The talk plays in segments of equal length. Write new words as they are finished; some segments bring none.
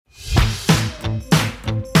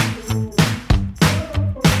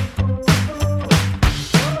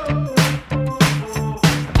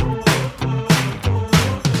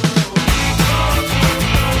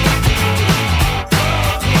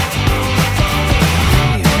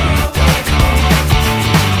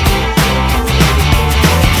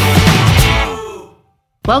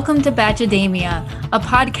Welcome to Batchademia, a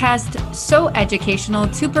podcast so educational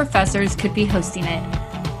two professors could be hosting it.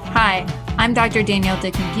 Hi, I'm Dr. Danielle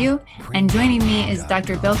Dick McGue, and joining me is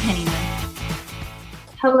Dr. Bill Henninger.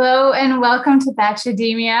 Hello and welcome to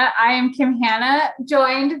Batchademia. I am Kim Hanna,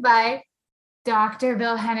 joined by Dr.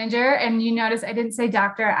 Bill Henninger. And you notice I didn't say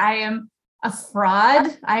doctor. I am a fraud.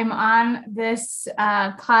 I'm on this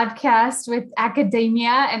podcast with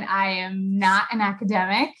academia, and I am not an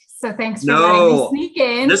academic. So thanks for letting me sneak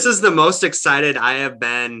in. This is the most excited I have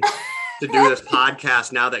been to do this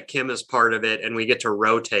podcast now that Kim is part of it and we get to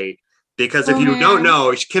rotate. Because if you don't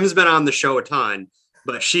know, Kim's been on the show a ton,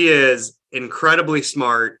 but she is incredibly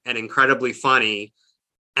smart and incredibly funny.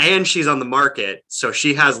 And she's on the market. So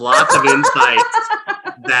she has lots of insights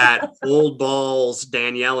that old balls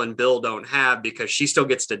Danielle and Bill don't have because she still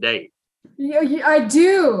gets to date. Yeah, I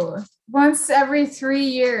do. Once every 3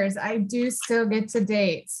 years, I do still get to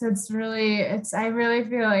date. So I really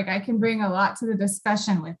feel like I can bring a lot to the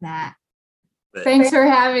discussion with that. Thanks for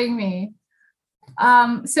having me.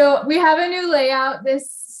 So we have a new layout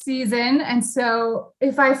this season. And so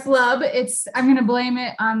if I flub, I'm going to blame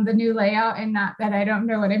it on the new layout and not that I don't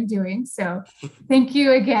know what I'm doing. So thank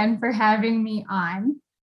you again for having me on.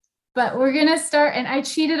 But we're going to start, and I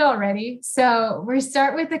cheated already. So we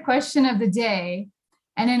start with the question of the day.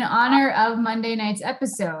 And in honor of Monday night's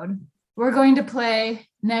episode, we're going to play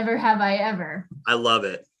Never Have I Ever. I love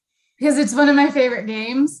it. Because it's one of my favorite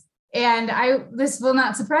games. And this will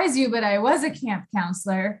not surprise you, but I was a camp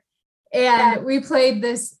counselor. And we played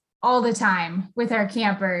this all the time with our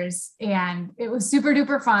campers. And it was super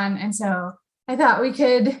duper fun. And so I thought we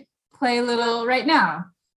could play a little right now.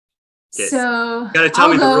 Okay. So you gotta tell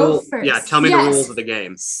me the rules. Yeah, tell me the rules of the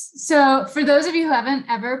game. So for those of you who haven't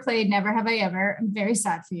ever played Never Have I Ever, I'm very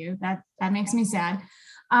sad for you. That makes me sad.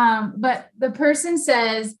 But the person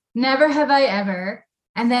says, never have I ever.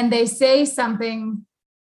 And then they say something,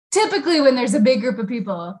 typically when there's a big group of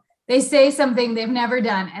people, they say something they've never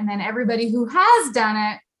done. And then everybody who has done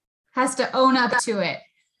it has to own up to it.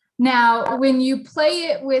 Now, when you play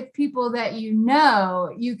it with people that you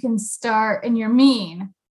know, you can start, and you're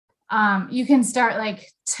mean. You can start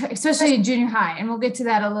especially in junior high, and we'll get to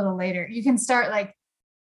that a little later. You can start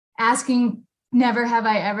asking never have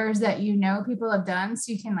I ever's that people have done,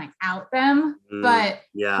 so you can out them. But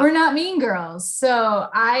we're not mean girls. So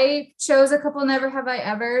I chose a couple never have I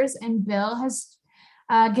ever's, and Bill has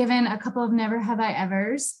given a couple of never have I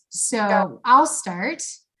ever's. So I'll start.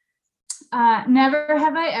 Never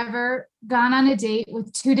have I ever gone on a date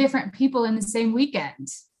with two different people in the same weekend.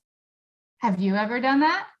 Have you ever done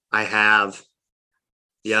that? I have.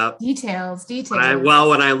 Yep. Details. When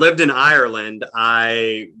I lived in Ireland,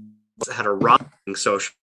 I had a rocking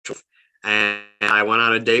social, and I went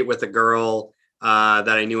on a date with a girl that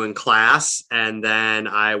I knew in class, and then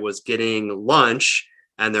I was getting lunch,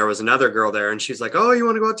 and there was another girl there, and she's like, "Oh, you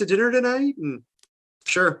want to go out to dinner tonight?" And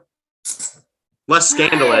sure. Less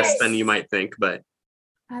scandalous than you might think, but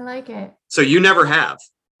I like it. So you never have?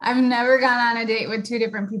 I've never gone on a date with two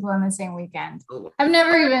different people on the same weekend. Oh. I've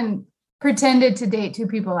never even pretended to date two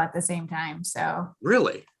people at the same time. So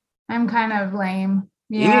really, I'm kind of lame.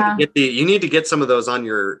 Yeah. You need to get some of those on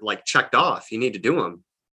your checked off. You need to do them.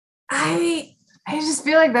 I just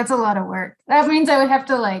feel like that's a lot of work. That means I would have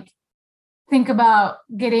to think about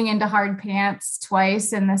getting into hard pants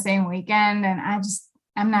twice in the same weekend. And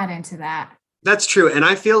I'm not into that. That's true. And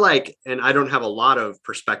I feel and I don't have a lot of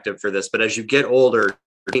perspective for this, but as you get older,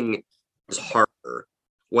 it's harder.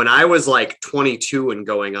 When I was 22 and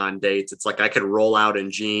going on dates, it's I could roll out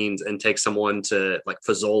in jeans and take someone to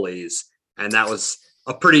Fazoli's, and that was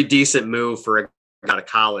a pretty decent move for a guy out of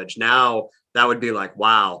college. Now that would be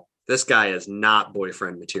wow, this guy is not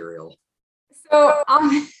boyfriend material.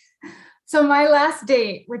 So my last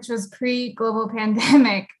date, which was pre-global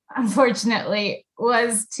pandemic, unfortunately,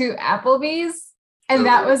 was to Applebee's, and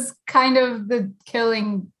that was kind of the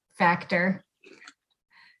killing factor.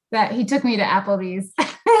 That he took me to Applebee's.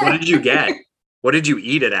 What did you get? What did you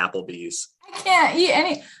eat at Applebee's? I can't eat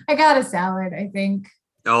any. I got a salad, I think.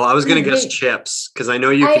 Oh, I was going to guess chips, because I know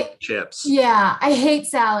you can eat chips. Yeah, I hate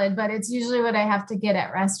salad, but it's usually what I have to get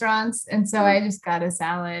at restaurants. And so I just got a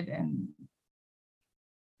salad, and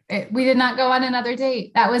we did not go on another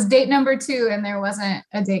date. That was date number 2, and there wasn't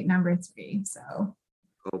a date number 3. So.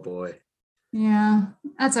 Oh, boy. Yeah,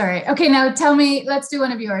 that's all right. Okay, now tell me, let's do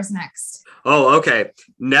one of yours next. Oh, okay.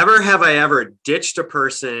 Never have I ever ditched a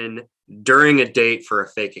person during a date for a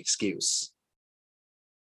fake excuse.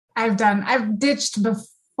 I've ditched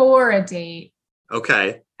before a date.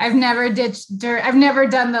 Okay. I've never ditched dirt. I've never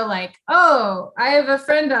done the like, oh, I have a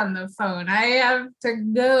friend on the phone, I have to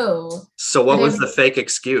go. So what was the fake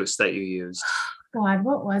excuse that you used? God,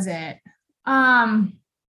 what was it? I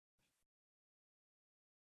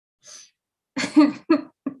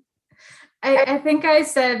think I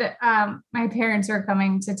said my parents were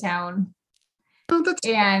coming to town. Oh,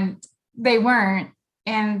 and they weren't.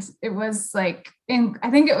 And it was like I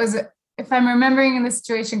think it was, if I'm remembering in the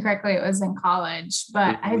situation correctly, it was in college,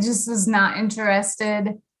 but I just was not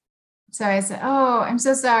interested. So I said, oh, I'm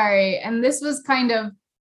so sorry. And this was kind of,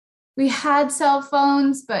 we had cell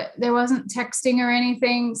phones, but there wasn't texting or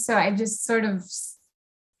anything. So I just sort of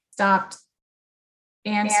stopped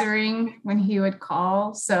answering when he would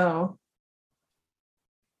call. So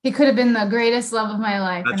he could have been the greatest love of my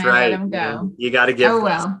life. That's and I right. let him go. You got to give. Oh,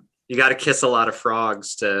 well. You got to kiss a lot of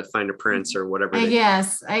frogs to find a prince or whatever. I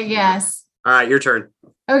guess. All right, your turn.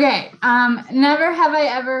 Okay. Never have I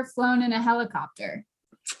ever flown in a helicopter.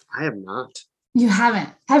 I have not. You haven't.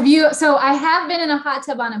 Have you? So I have been in a hot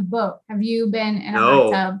tub on a boat. Have you been in a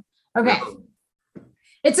hot tub? Okay. No.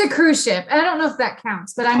 It's a cruise ship. I don't know if that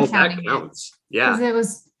counts, but I'm counting that counts. Yeah.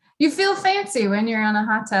 You feel fancy when you're on a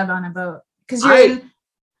hot tub on a boat because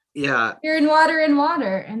you're in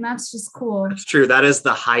water, and that's just cool. That's true. That is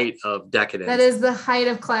the height of decadence. That is the height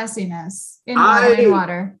of classiness in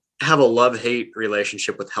water. I have a love-hate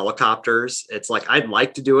relationship with helicopters. It's like, I'd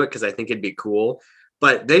like to do it because I think it'd be cool,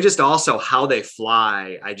 but they just also, how they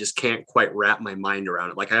fly, I just can't quite wrap my mind around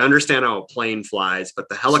it. Like, I understand how a plane flies, but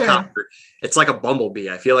the helicopter, It's like a bumblebee.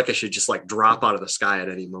 I feel like I should just like drop out of the sky at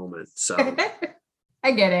any moment. So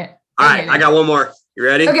I get it. All right. I got one more. You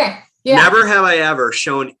ready? Okay. Yeah. Never have I ever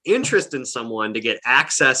shown interest in someone to get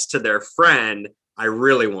access to their friend I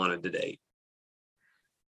really wanted to date.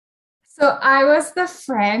 So I was the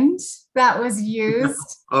friend that was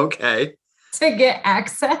used okay. to get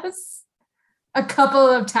access a couple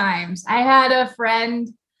of times. I had a friend,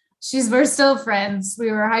 we're still friends.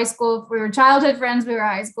 We were childhood friends, we were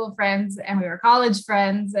high school friends, and we were college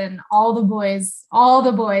friends, and all the boys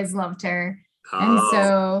loved her. Oh. And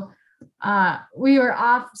so we were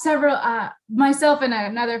off myself and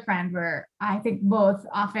another friend were, I think, both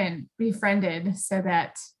often befriended so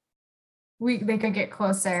that they could get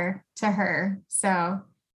closer to her. So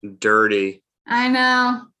dirty. I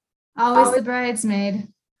know. Always the bridesmaid.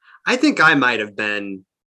 I think I might have been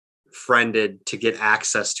friended to get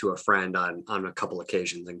access to a friend on a couple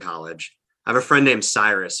occasions in college. I have a friend named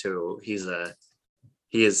Cyrus who he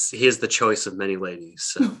is the choice of many ladies.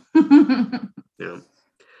 So yeah.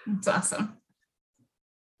 That's awesome.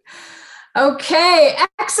 Okay,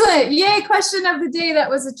 excellent. Yay, question of the day. That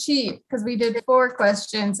was a cheat because we did 4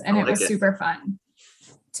 questions and it was super fun.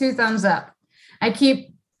 2 thumbs up. I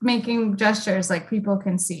keep making gestures like people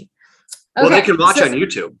can see. Okay, well, they can watch on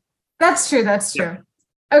YouTube. That's true. Yeah.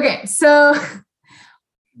 Okay, so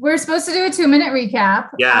we're supposed to do a 2-minute recap.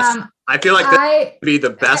 Yes, I feel like that would be the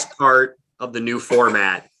best part of the new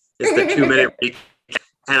format is the 2-minute recap.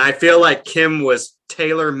 And I feel like Kim was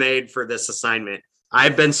tailor-made for this assignment.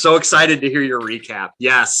 I've been so excited to hear your recap.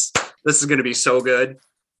 Yes, this is going to be so good.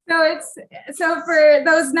 So for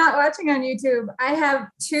those not watching on YouTube, I have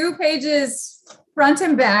 2 pages front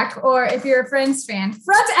and back, or if you're a Friends fan,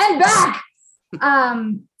 front and back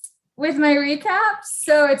with my recaps.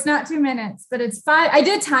 So it's not 2 minutes, but it's 5. I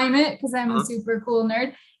did time it because I'm a super cool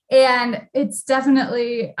nerd. And it's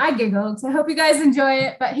definitely, I giggled. So I hope you guys enjoy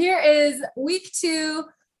it. But here is week 2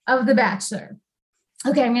 of The Bachelor.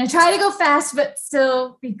 Okay, I'm going to try to go fast, but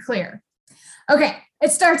still be clear. Okay,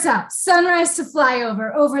 it starts out, sunrise to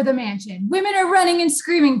flyover over the mansion. Women are running and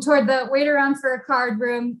screaming toward the wait around for a card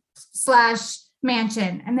room /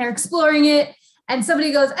 mansion. And they're exploring it. And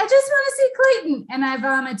somebody goes, I just want to see Clayton. And I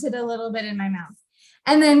vomited a little bit in my mouth.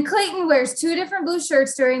 And then Clayton wears 2 different blue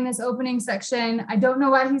shirts during this opening section. I don't know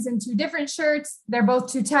why he's in 2 different shirts. They're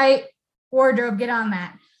both too tight. Wardrobe, get on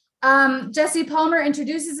that. Jesse Palmer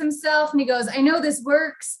introduces himself and he goes, I know this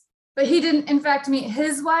works, but he didn't, in fact, meet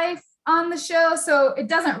his wife on the show. So it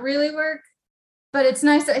doesn't really work, but it's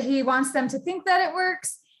nice that he wants them to think that it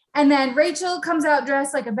works. And then Rachel comes out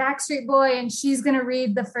dressed like a Backstreet Boy and she's going to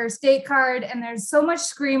read the first date card. And there's so much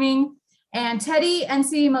screaming. And Teddy,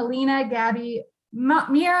 NC, Melina, Gabby,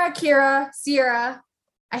 Mira, Kira, Sierra,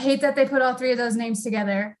 I hate that they put all 3 of those names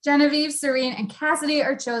together, Genevieve, Serene, and Cassidy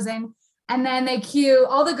are chosen. And then they cue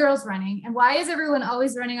all the girls running. And why is everyone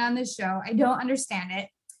always running on this show? I don't understand it.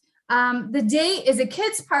 The date is a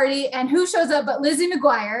kids' party. And who shows up but Lizzie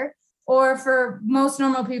McGuire, or for most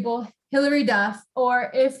normal people, Hilary Duff. Or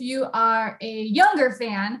if you are a younger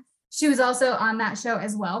fan, she was also on that show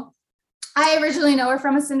as well. I originally know her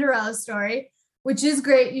from A Cinderella Story. which is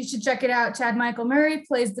great. You should check it out. Chad Michael Murray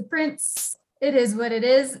plays the prince. It is what it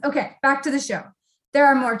is. Okay, back to the show. There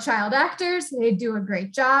are more child actors. They do a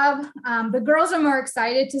great job. The girls are more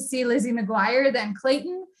excited to see Lizzie McGuire than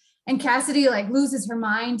Clayton. And Cassidy like loses her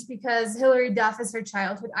mind because Hilary Duff is her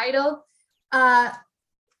childhood idol.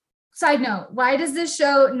 Side note, why does this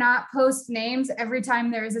show not post names every time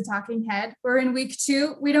there is a talking head? We're in week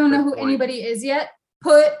 2. We don't know who anybody is yet.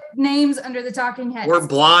 Put names under the talking heads. We're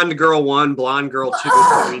blonde girl 1, blonde girl 2.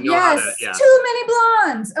 Oh, yes, too many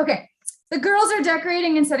blondes. Okay. The girls are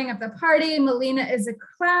decorating and setting up the party. Melina is a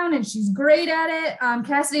clown and she's great at it.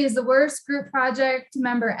 Cassidy is the worst group project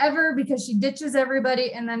member ever because she ditches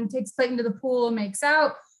everybody and then takes Clayton to the pool and makes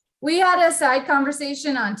out. We had a side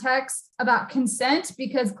conversation on text about consent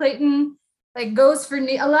because Clayton like goes for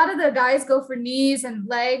a lot of the guys go for knees and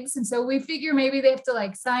legs. And so we figure maybe they have to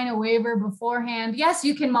like sign a waiver beforehand. Yes,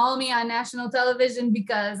 you can maul me on national television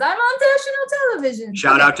because I'm on national television.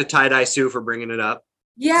 Shout out to Tie-Dye Sue for bringing it up.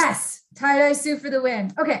 Yes, Tie-Dye Sue for the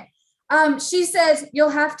win. Okay. She says, you'll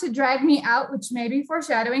have to drag me out, which may be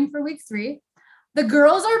foreshadowing for week 3. The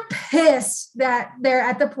girls are pissed that they're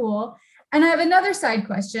at the pool. And I have another side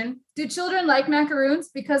question. Do children like macaroons?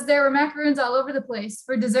 Because there were macaroons all over the place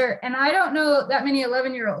for dessert. And I don't know that many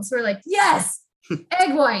 11-year-olds who are like, yes,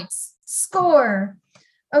 egg whites, score.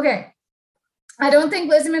 Okay. I don't think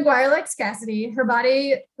Lizzie McGuire likes Cassidy. Her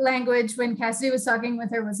body language when Cassidy was talking with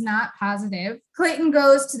her was not positive. Clayton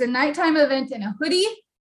goes to the nighttime event in a hoodie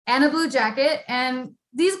and a blue jacket. And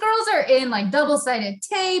these girls are in like double-sided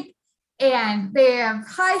tape and they have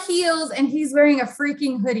high heels and he's wearing a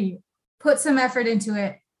freaking hoodie. Put some effort into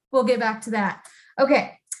it. We'll get back to that.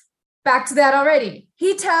 Okay, back to that already.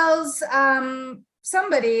 He tells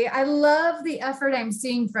somebody, I love the effort I'm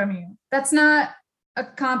seeing from you. That's not a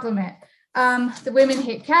compliment. The women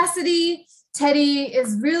hate Cassidy. Teddy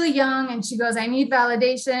is really young and she goes, I need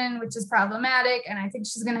validation, which is problematic. And I think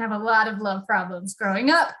she's going to have a lot of love problems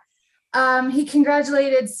growing up. He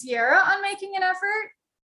congratulated Sierra on making an effort.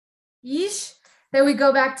 Yeesh. Then we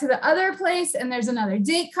go back to the other place and there's another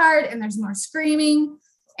date card and there's more screaming.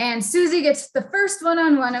 And Susie gets the first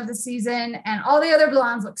one-on-one of the season and all the other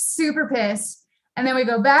blondes look super pissed. And then we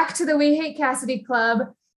go back to the We Hate Cassidy Club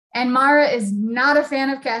and Mara is not a fan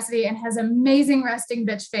of Cassidy and has amazing resting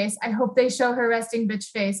bitch face. I hope they show her resting bitch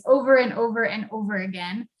face over and over and over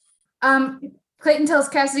again. Clayton tells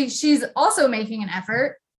Cassidy she's also making an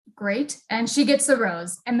effort. Great. And she gets the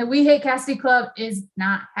rose. And the We Hate Cassidy Club is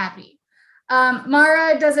not happy.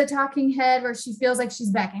 Mara does a talking head where she feels like she's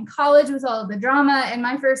back in college with all of the drama. And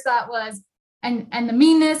my first thought was, and the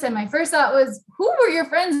meanness. And my first thought was, who were your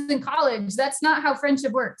friends in college? That's not how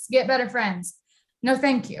friendship works. Get better friends. No,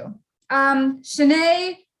 thank you.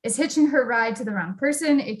 Shanae is hitching her ride to the wrong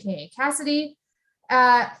person, AKA Cassidy.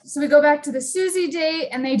 So we go back to the Susie date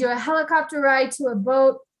and they do a helicopter ride to a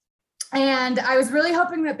boat. And I was really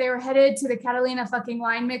hoping that they were headed to the Catalina fucking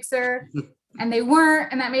wine mixer. And they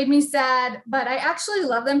weren't, and that made me sad, but I actually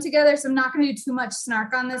love them together, so I'm not going to do too much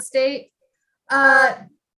snark on this date. The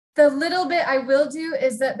little bit I will do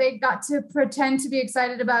is that they got to pretend to be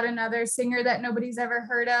excited about another singer that nobody's ever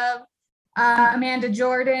heard of, Amanda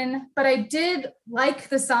Jordan, but I did like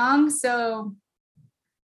the song, so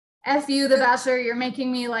F you, The Bachelor, you're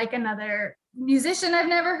making me like another musician I've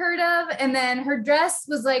never heard of. And then her dress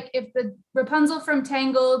was like if the Rapunzel from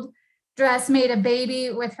Tangled dress made a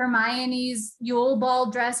baby with Hermione's Yule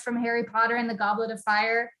Ball dress from Harry Potter and the Goblet of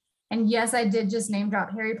Fire. And yes, I did just name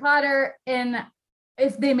drop Harry Potter. And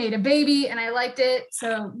if they made a baby and I liked it,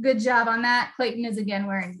 so good job on that. Clayton is again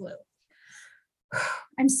wearing blue.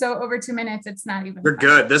 I'm so over 2 minutes. It's not even. You're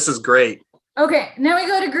good. This is great. Okay, now we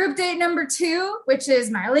go to group date number 2, which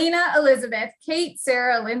is Marlena, Elizabeth, Kate,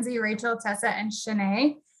 Sarah, Lindsay, Rachel, Tessa, and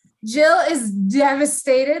Shanae. Jill is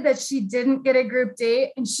devastated that she didn't get a group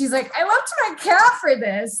date. And she's like, I left my cat for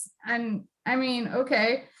this. And I mean,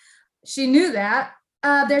 okay, she knew that.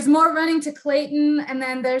 There's more running to Clayton. And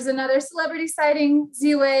then there's another celebrity sighting,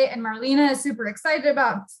 Z-Way. And Marlena is super excited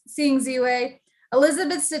about seeing Z-Way.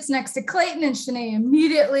 Elizabeth sits next to Clayton and Shanae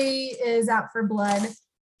immediately is out for blood.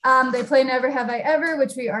 They play Never Have I Ever,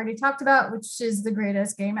 which we already talked about, which is the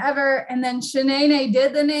greatest game ever. And then Shanae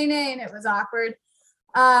did the nay-nay and it was awkward.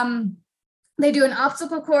 They do an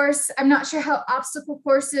obstacle course. I'm not sure how obstacle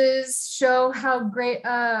courses show how great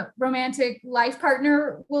a romantic life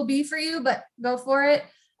partner will be for you, but go for it.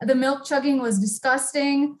 The milk chugging was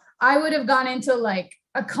disgusting. I would have gone into like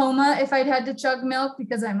a coma if I'd had to chug milk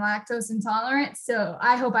because I'm lactose intolerant. So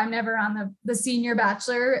I hope I'm never on the senior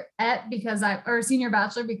bachelor because I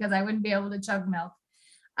wouldn't be able to chug milk.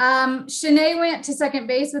 Shanae went to second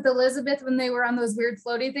base with Elizabeth when they were on those weird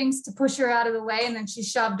floaty things to push her out of the way, and then she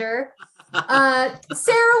shoved her.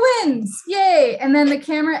 Sarah wins. Yay. And then the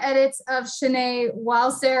camera edits of Shanae while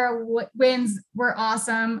Sarah wins were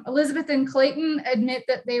awesome. Elizabeth and Clayton admit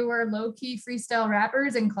that they were low-key freestyle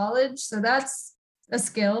rappers in college, so that's a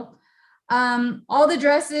skill. All the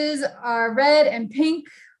dresses are red and pink.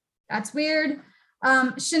 That's weird.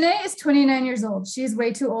 Shanae is 29 years old. She's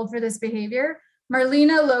way too old for this behavior.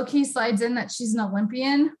 Marlena low-key slides in that she's an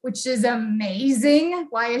Olympian, which is amazing.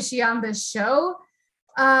 Why is she on this show?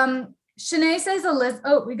 Shanae says,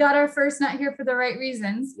 we got our first not here for the right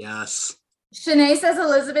reasons. Yes. Shanae says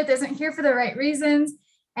Elizabeth isn't here for the right reasons.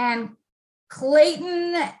 And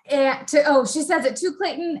Clayton, she says it to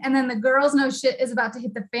Clayton, and then the girls know shit is about to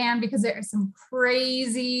hit the fan because there is some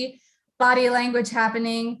crazy body language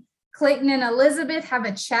happening. Clayton and Elizabeth have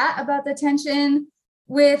a chat about the tension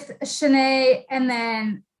with Shanae, and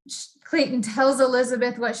then Clayton tells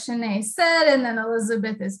Elizabeth what Shanae said, and then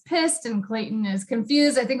Elizabeth is pissed and Clayton is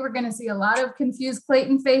confused. I think we're going to see a lot of confused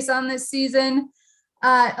Clayton face on this season.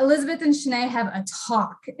 Elizabeth and Shanae have a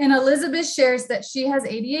talk, and Elizabeth shares that she has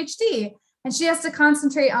ADHD and she has to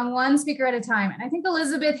concentrate on one speaker at a time. And I think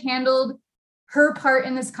Elizabeth handled her part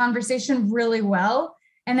in this conversation really well,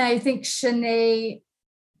 and I think Shanae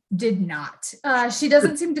did not. She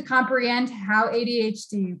doesn't seem to comprehend how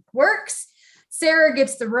ADHD works. Sarah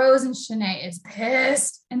gets the rose and Shanae is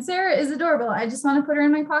pissed. And Sarah is adorable. I just want to put her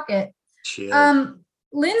in my pocket.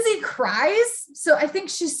 Lindsay cries. So I think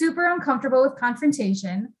she's super uncomfortable with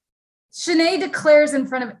confrontation. Shanae declares in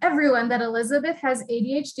front of everyone that Elizabeth has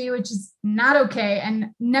ADHD, which is not okay and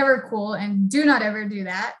never cool. And do not ever do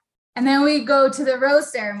that. And then we go to the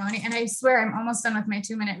rose ceremony. And I swear I'm almost done with my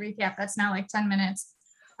 2-minute recap. That's now like 10 minutes.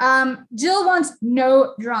 Jill wants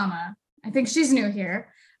no drama. I think she's new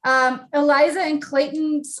here. Eliza and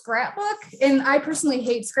Clayton scrapbook, and I personally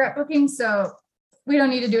hate scrapbooking, so we don't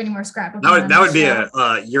need to do any more scrapbooking. That would be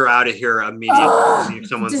you're out of here immediately. If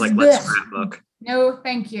someone's like, let's scrapbook. No,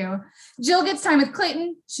 thank you. Jill gets time with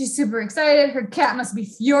Clayton. She's super excited. Her cat must be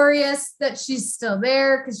furious that she's still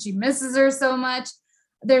there because she misses her so much.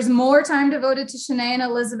 There's more time devoted to Shanae and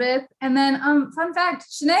Elizabeth. And then, fun fact,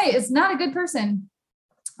 Shanae is not a good person.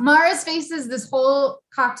 Mara's faces this whole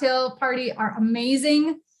cocktail party are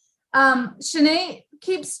amazing. Shanae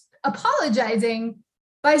keeps apologizing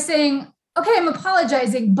by saying, okay, I'm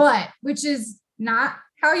apologizing, but, which is not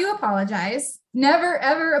how you apologize. Never,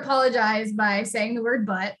 ever apologize by saying the word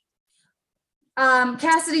but.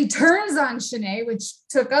 Cassidy turns on Shanae, which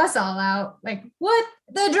took us all out. Like, what?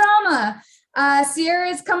 The drama. Sierra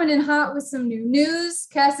is coming in hot with some new news.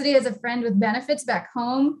 Cassidy has a friend with benefits back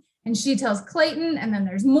home, and she tells Clayton, and then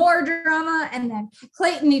there's more drama, and then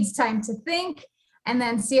Clayton needs time to think. And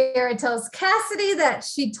then Sierra tells Cassidy that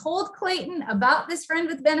she told Clayton about this friend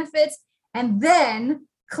with benefits. And then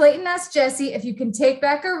Clayton asks Jesse if you can take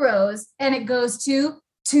back a rose, and it goes to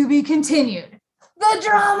be continued. The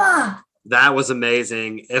drama. That was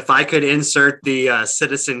amazing. If I could insert the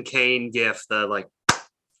Citizen Kane gif, that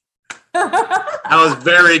was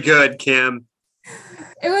very good, Kim.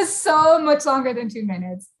 It was so much longer than 2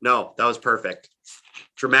 minutes. No, that was perfect.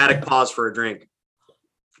 Dramatic pause for a drink.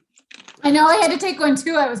 I know, I had to take one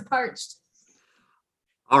too. I was parched.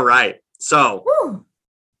 All right. So.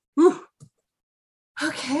 Woo.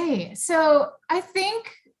 Okay. So I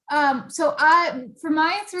think, for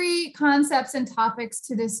my 3 concepts and topics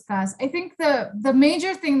to discuss, I think the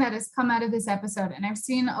major thing that has come out of this episode, and I've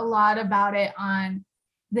seen a lot about it on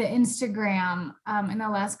the Instagram in the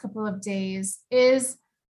last couple of days, is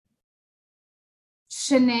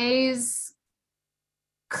Shanae's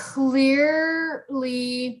clearly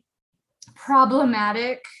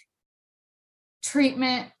problematic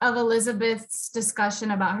treatment of Elizabeth's discussion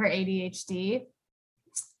about her ADHD.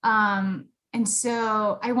 And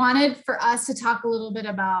so I wanted for us to talk a little bit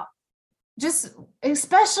about, just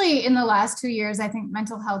especially in the last 2 years, I think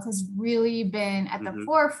mental health has really been at the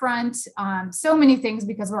forefront on so many things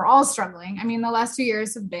because we're all struggling. I mean, the last 2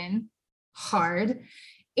 years have been hard.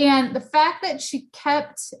 And the fact that she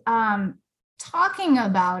kept talking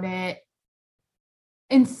about it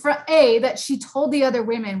that she told the other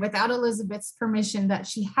women without Elizabeth's permission that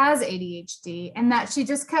she has ADHD, and that she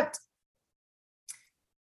just kept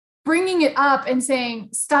bringing it up and saying,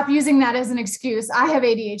 stop using that as an excuse. I have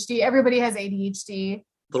ADHD. Everybody has ADHD.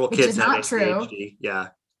 Little kids have ADHD. Yeah.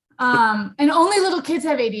 And only little kids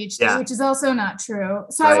have ADHD, which is also not true.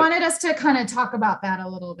 So I wanted us to kind of talk about that a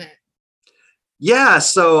little bit. Yeah.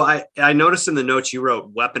 So I noticed in the notes you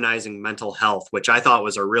wrote weaponizing mental health, which I thought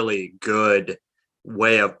was a really good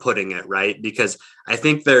way of putting it, right? Because I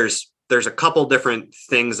think there's there's a couple different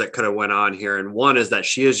things that could have went on here. And one is that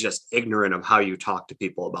she is just ignorant of how you talk to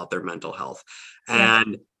people about their mental health.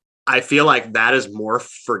 And I feel like that is more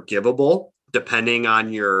forgivable depending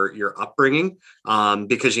on your upbringing.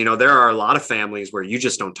 Because, there are a lot of families where you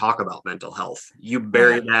just don't talk about mental health. You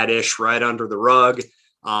bury that ish right under the rug,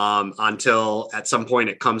 until at some point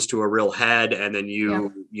it comes to a real head, and then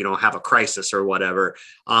you have a crisis or whatever.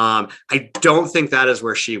 I don't think that is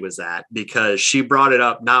where she was at, because she brought it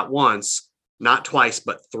up not once, not twice,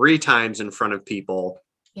 but 3 times in front of people.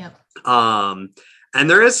 Yep. And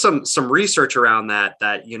there is some research around that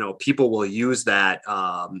people will use that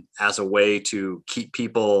as a way to keep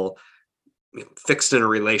people fixed in a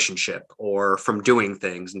relationship or from doing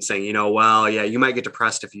things, and saying, you might get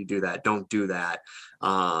depressed if you do that. Don't do that.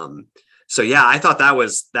 So I thought that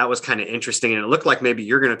was kind of interesting. And it looked like maybe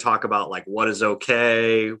you're going to talk about like what is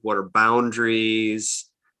okay, what are boundaries.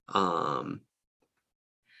 So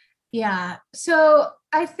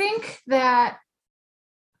I think that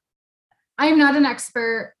I'm not an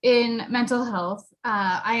expert in mental health.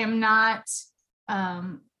 I am not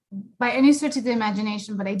by any stretch of the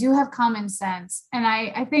imagination, but I do have common sense. And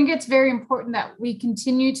I think it's very important that we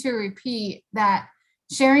continue to repeat that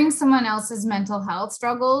sharing someone else's mental health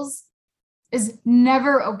struggles is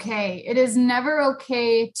never okay. It is never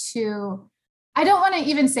okay to, I don't want to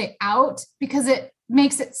even say out, because it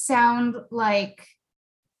makes it sound like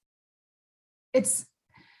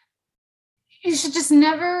you should just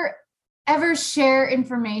never ever share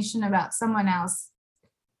information about someone else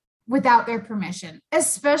without their permission.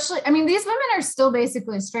 Especially, these women are still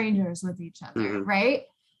basically strangers with each other, right?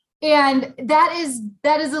 And that is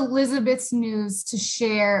Elizabeth's news to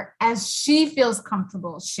share as she feels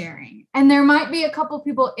comfortable sharing. And there might be a couple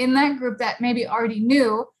people in that group that maybe already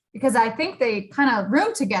knew, because I think they kind of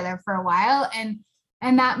roomed together for a while.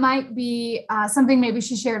 And that might be something maybe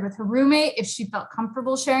she shared with her roommate, if she felt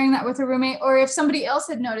comfortable sharing that with her roommate, or if somebody else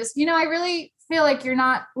had noticed, I really feel like you're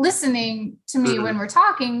not listening to me when we're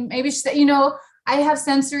talking. Maybe she said,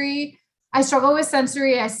 I struggle with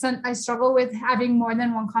sensory. I struggle with having more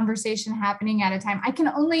than one conversation happening at a time. I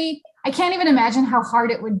can't even imagine how hard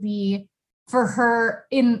it would be for her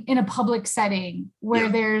in a public setting where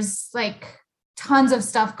there's like tons of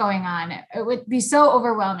stuff going on. It would be so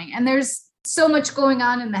overwhelming. And there's so much going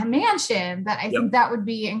on in the mansion that I think that would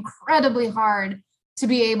be incredibly hard to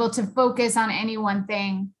be able to focus on any one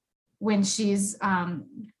thing when she's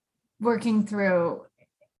working through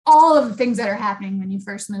all of the things that are happening when you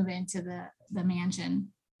first move into the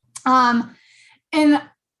mansion. And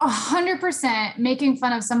 100% making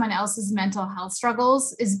fun of someone else's mental health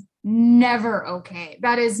struggles is never okay.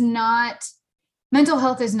 Mental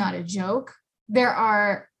health is not a joke. There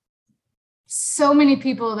are so many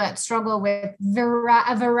people that struggle with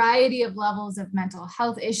a variety of levels of mental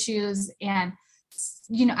health issues. And,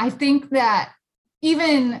 I think that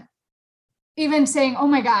even saying, oh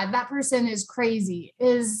my God, that person is crazy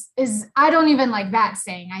is I don't even like that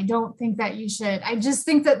saying. I don't think that you should. I just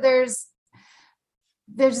think that there's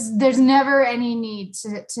never any need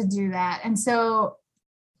to do that. And so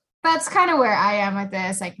that's kind of where I am with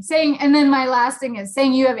this, like saying, and then my last thing is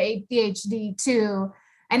saying you have ADHD too,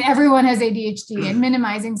 and everyone has ADHD, and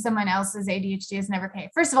minimizing someone else's ADHD is never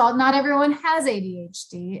okay. She all, not everyone has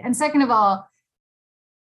ADHD. And second of all,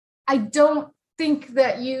 I don't think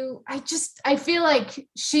that I feel like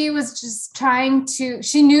she was just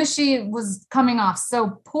she knew she was coming off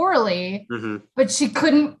so poorly, but she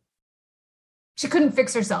couldn't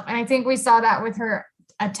fix herself. And I think we saw that with her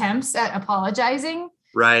attempts at apologizing,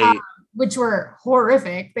 right? Which were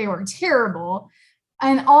horrific. They were terrible.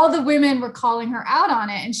 And all the women were calling her out on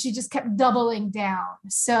it, and she just kept doubling down.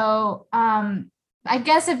 So I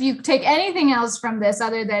guess if you take anything else from this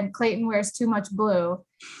other than Clayton wears too much blue,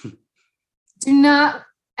 do not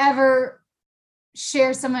ever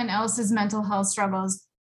share someone else's mental health struggles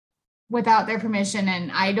without their permission.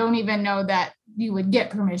 And I don't even know that you would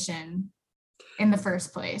get permission in the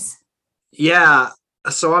first place. Yeah.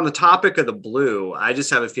 So on the topic of the blue, I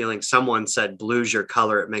just have a feeling someone said blue's your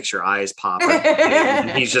color. It makes your eyes pop.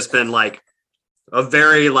 And he's just been like a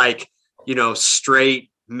very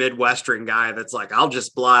straight Midwestern guy that's like, I'll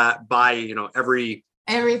just buy,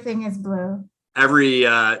 everything is blue. Every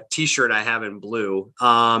t-shirt I have in blue.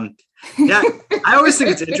 I always think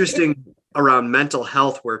it's interesting around mental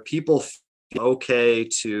health where people feel okay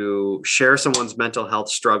to share someone's mental health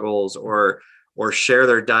struggles or share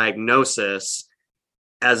their diagnosis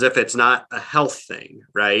as if it's not a health thing,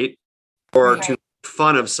 right? Or to make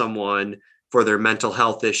fun of someone for their mental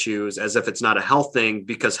health issues as if it's not a health thing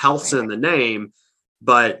because health's in the name.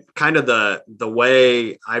 But kind of the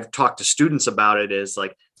way I've talked to students about it is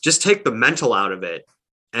like, just take the mental out of it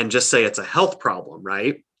and just say it's a health problem,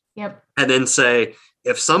 right? Yep. And then say,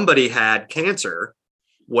 if somebody had cancer,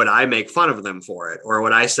 would I make fun of them for it? Or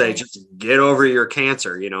would I say, just get over your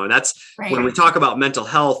cancer? And that's when we talk about mental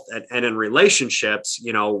health and in relationships,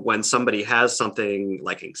 when somebody has something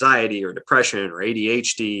like anxiety or depression or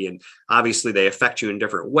ADHD, and obviously they affect you in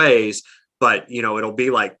different ways, but it'll be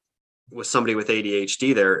like with somebody with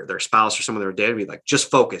ADHD, their spouse or someone they're dating would be like, just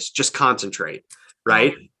focus, just concentrate.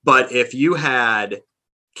 Right. But if you had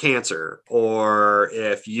cancer, or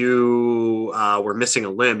if you were missing a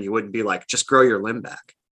limb, you wouldn't be like, just grow your limb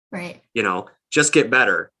back. Right. Just get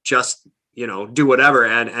better, just, do whatever.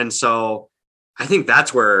 And so I think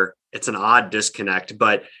that's where it's an odd disconnect,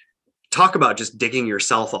 but talk about just digging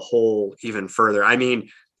yourself a hole even further. I mean,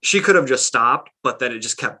 she could have just stopped, but then it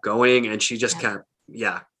just kept going, and she just kept,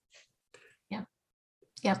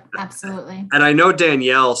 Yep, absolutely. And I know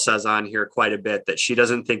Danielle says on here quite a bit that she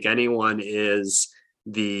doesn't think anyone is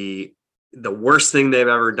the worst thing they've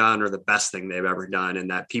ever done or the best thing they've ever done,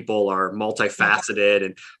 and that people are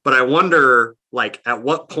multifaceted. But I wonder, like, at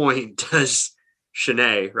what point does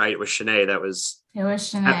Shanae, right? It was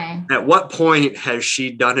Shanae. At what point has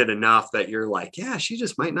she done it enough that you're like, yeah, she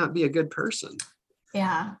just might not be a good person?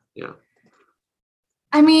 Yeah. Yeah.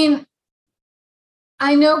 I mean,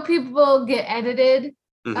 I know people get edited.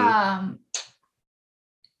 Mm-hmm.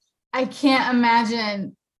 I can't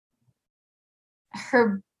imagine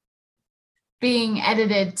her being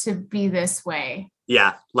edited to be this way.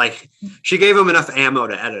 Yeah. Like, she gave him enough ammo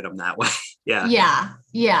to edit him that way. Yeah.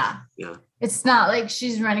 It's not like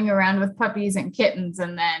she's running around with puppies and kittens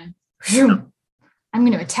and then I'm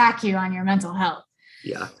going to attack you on your mental health.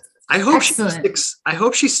 Yeah. I hope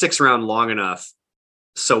she sticks around long enough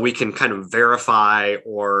so we can kind of verify,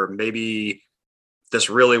 or maybe this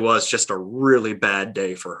really was just a really bad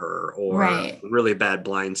day for her, or a really bad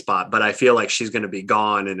blind spot. But I feel like she's going to be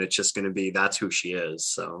gone, and it's just going to be, that's who she is.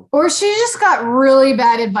 So, or she just got really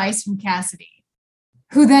bad advice from Cassidy,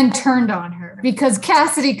 who then turned on her because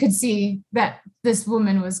Cassidy could see that this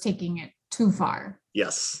woman was taking it too far.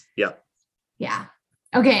 Yes. Yep. Yeah.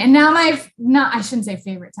 Okay. And now I shouldn't say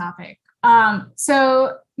favorite topic.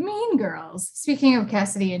 So Mean Girls, speaking of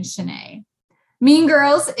Cassidy and Shanae, Mean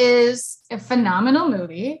Girls is a phenomenal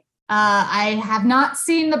movie. I have not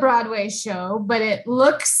seen the Broadway show, but it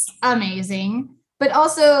looks amazing, but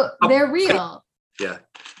also they're real. Yeah.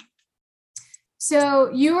 So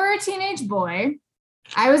you were a teenage boy.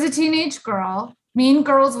 I was a teenage girl. Mean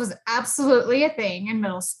Girls was absolutely a thing in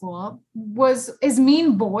middle school. Is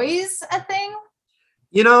Mean Boys a thing?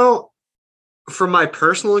 From my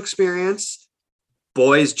personal experience,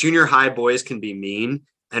 junior high boys can be mean.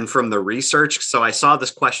 And from the research, so I saw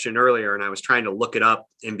this question earlier and I was trying to look it up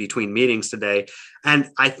in between meetings today. And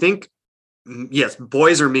I think, yes,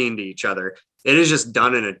 boys are mean to each other. It is just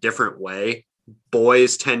done in a different way.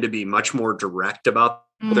 Boys tend to be much more direct about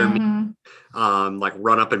their mean, like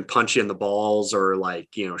run up and punch you in the balls, or like,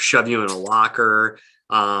 shove you in a locker,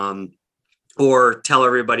 or tell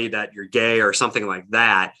everybody that you're gay or something like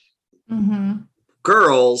that. Mm-hmm.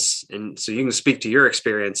 Girls, and so you can speak to your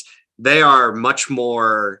experience, they are much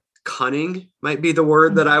more cunning, might be the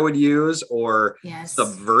word that I would use, or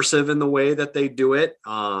subversive in the way that they do it.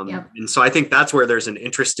 And so I think that's where there's an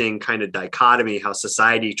interesting kind of dichotomy, how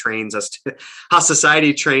society trains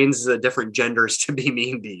the different genders to be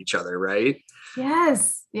mean to each other, right?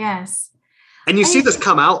 Yes. And you see this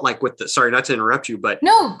come out like with sorry, not to interrupt you, but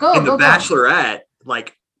no, go in The go, Bachelorette,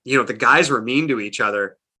 like, the guys were mean to each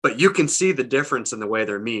other, but you can see the difference in the way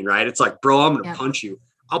they're mean, right? It's like, bro, I'm going to punch you.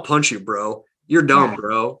 I'll punch you, bro. You're dumb,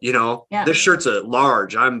 bro. This shirt's a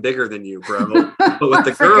large. I'm bigger than you, bro. But with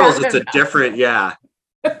the girls, it's a different, Well,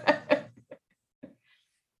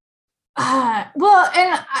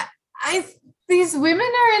 and I these women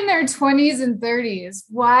are in their 20s and 30s.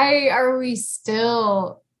 Why are we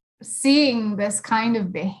still seeing this kind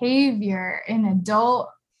of behavior in adult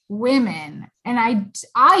women? And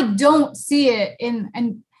I don't see it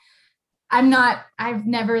and I've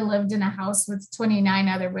never lived in a house with 29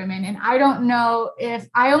 other women. And I don't know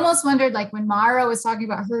I almost wondered, like when Mara was talking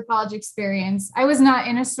about her college experience, I was not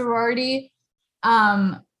in a sorority.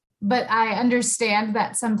 But I understand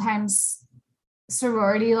that sometimes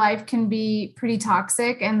sorority life can be pretty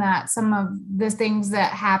toxic, and that some of the things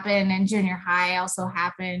that happen in junior high also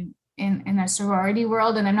happen in a sorority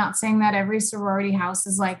world. And I'm not saying that every sorority house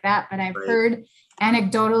is like that, but I've heard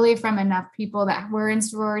anecdotally from enough people that were in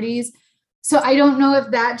sororities. So I don't know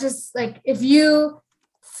if that just like, if you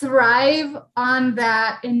thrive on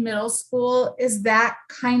that in middle school, is that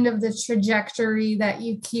kind of the trajectory that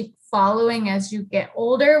you keep following as you get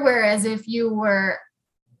older? Whereas if you were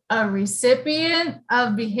a recipient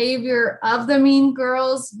of behavior of the mean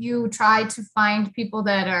girls, you try to find people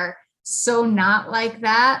that are so not like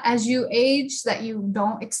that as you age that you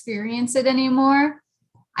don't experience it anymore.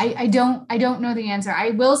 I don't know the answer. I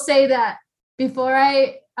will say that before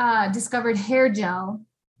I discovered hair gel,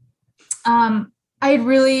 I had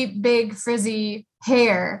really big frizzy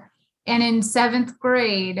hair. And in 7th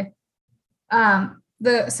grade,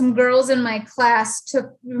 some girls in my class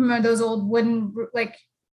took, remember those old wooden, like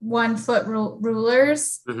 1 foot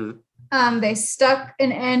rulers. Mm-hmm. They stuck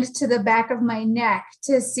an end to the back of my neck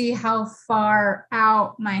to see how far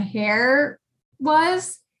out my hair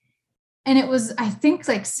was. And it was, I think,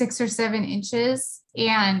 like 6 or 7 inches.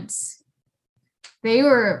 And they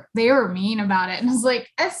were mean about it. And I was like,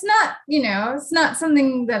 it's not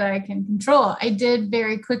something that I can control. I did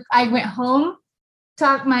very quick. I went home,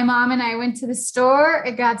 my mom and I went to the store.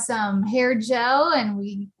 I got some hair gel,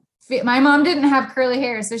 and my mom didn't have curly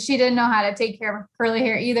hair, so she didn't know how to take care of curly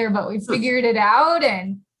hair either, but we figured it out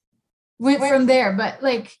and went from there. But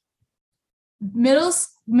like middle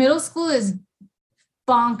school is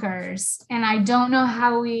bonkers. And I don't know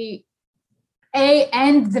how we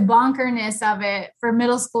end the bonkerness of it for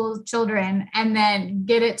middle school children and then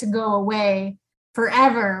get it to go away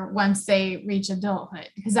forever once they reach adulthood.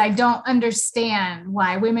 Because I don't understand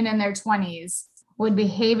why women in their 20s would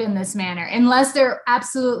behave in this manner unless they're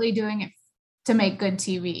absolutely doing it to make good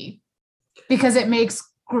TV, because it makes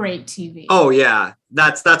great TV. Oh yeah.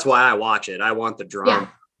 That's why I watch it. I want the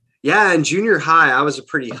drama. Yeah. In junior high, I was a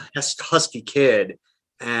pretty husky kid,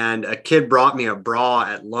 and a kid brought me a bra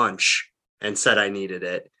at lunch and said I needed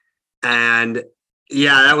it. And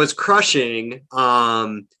yeah, that was crushing.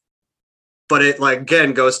 But it like,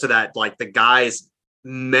 again, goes to that, like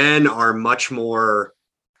men are much more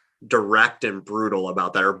direct and brutal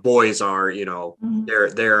about that, or boys are, Mm-hmm.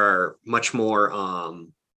 they're much more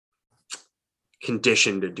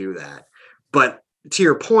conditioned to do that. But to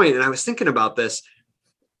your point, and I was thinking about this,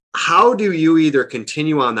 how do you either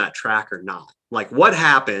continue on that track or not? Like, what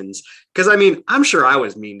happens? Because I mean, I'm sure I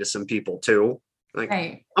was mean to some people too. Like,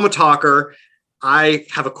 right. I'm a talker. I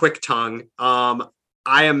have a quick tongue.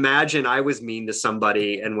 I imagine I was mean to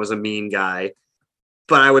somebody and was a mean guy,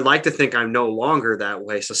 but I would like to think I'm no longer that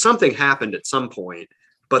way. So something happened at some point.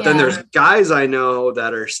 But then there's guys I know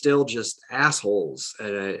that are still just assholes,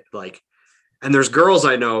 and and there's girls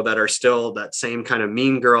I know that are still that same kind of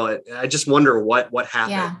mean girl. I just wonder what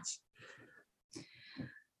happens. Yeah.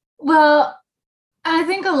 Well, I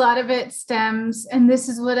think a lot of it stems, and this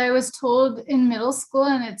is what I was told in middle school,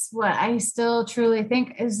 and it's what I still truly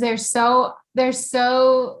think, is they're so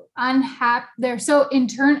unhappy. They're so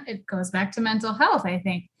it goes back to mental health. I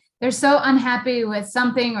think they're so unhappy with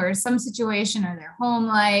something or some situation or their home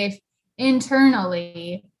life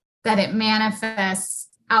internally that it manifests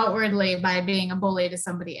outwardly by being a bully to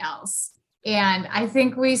somebody else. And I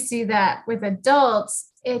think we see that with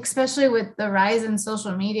adults, especially with the rise in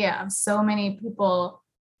social media of so many people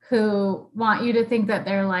who want you to think that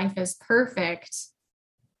their life is perfect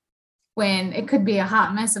when it could be a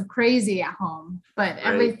hot mess of crazy at home, but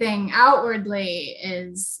everything outwardly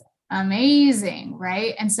is amazing,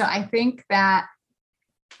 right? And so I think that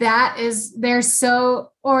is, we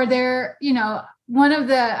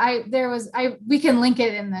can link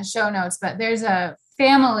it in the show notes, but there's a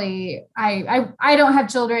family. I don't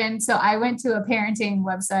have children, so I went to a parenting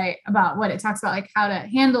website about what it talks about, like how to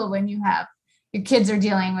handle when your kids are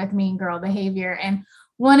dealing with mean girl behavior. And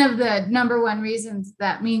one of the number one reasons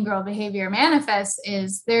that mean girl behavior manifests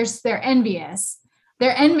is they're envious.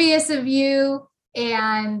 They're envious of you,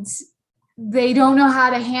 and they don't know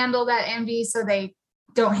how to handle that envy, so they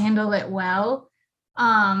don't handle it well.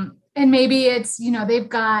 And maybe it's, they've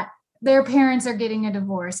got, their parents are getting a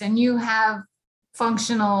divorce, and you have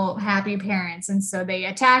functional, happy parents. And so they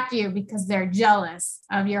attack you because they're jealous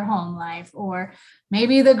of your home life. Or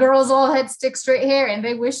maybe the girls all had stick straight hair and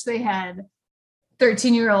they wish they had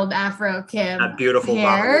 13-year-old Afro Kim that beautiful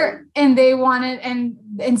hair body. And they wanted, and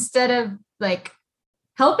instead of like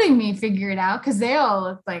helping me figure it out, because they all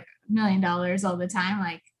look like $1 million all the time,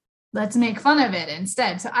 like, let's make fun of it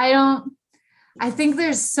instead. So I think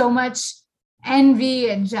there's so much envy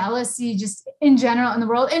and jealousy just in general in the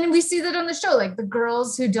world. And we see that on the show, like the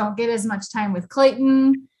girls who don't get as much time with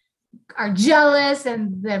Clayton are jealous,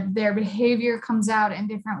 and their behavior comes out in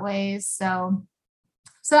different ways. So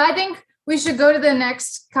I think we should go to the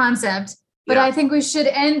next concept, but I think we should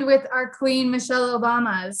end with our Queen Michelle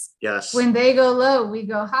Obama's. Yes. When they go low, we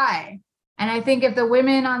go high. And I think if the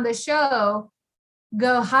women on the show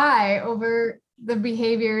go high over the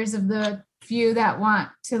behaviors of the few that want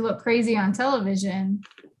to look crazy on television,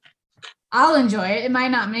 I'll enjoy it. It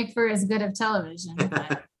might not make for as good of television,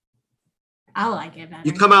 but I'll like it better.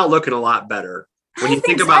 You come out looking a lot better. When you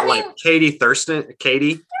think about like Katie Thurston,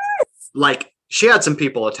 like she had some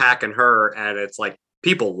people attacking her, and it's like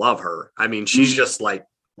people love her. I mean, she's just like,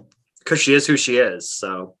 because she is who she is.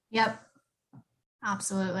 So yep,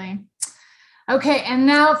 absolutely. Okay, and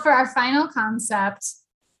now for our final concept.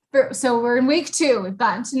 So we're in week 2. We've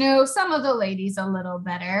gotten to know some of the ladies a little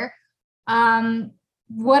better.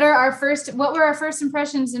 What were our first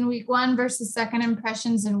impressions in week 1 versus second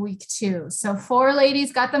impressions in week 2? So 4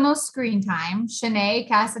 ladies got the most screen time: Shanae,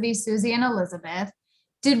 Cassidy, Susie, and Elizabeth.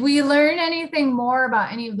 Did we learn anything more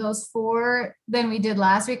about any of those 4 than we did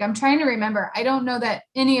last week? I'm trying to remember. I don't know that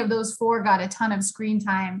any of those 4 got a ton of screen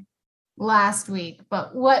time last week,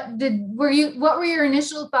 but what were your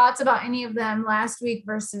initial thoughts about any of them last week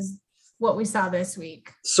versus what we saw this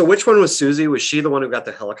week? So which one was Susie? Was she the one who got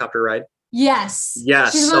the helicopter ride? Yes.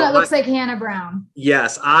 She's the one that looks like Hannah Brown.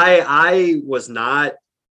 Yes. I was not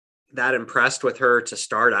that impressed with her to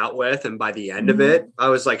start out with. And by the end of it, I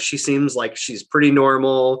was like, she seems like she's pretty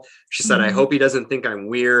normal. She said, I hope he doesn't think I'm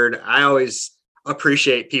weird. I always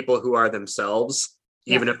appreciate people who are themselves,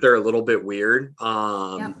 even if they're a little bit weird.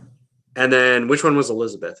 And then which one was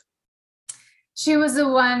Elizabeth? She was the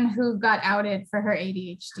one who got outed for her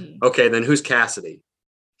ADHD. Okay, then who's Cassidy?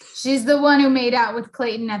 She's the one who made out with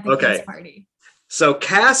Clayton at the kids' party. So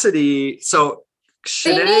Cassidy,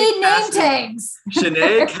 they need name tags.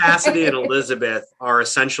 Shanae, Cassidy, and Elizabeth are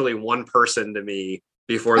essentially one person to me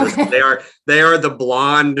before this. They are the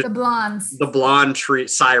blondes. The blonde tree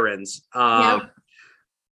sirens.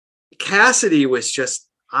 Cassidy was just,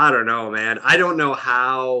 I don't know, man. I don't know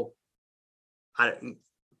how.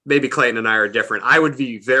 Maybe Clayton and I are different. I would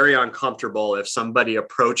be very uncomfortable if somebody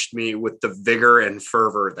approached me with the vigor and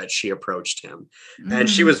fervor that she approached him. And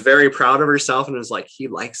she was very proud of herself and was like, he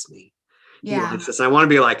likes me. He likes this. And I want to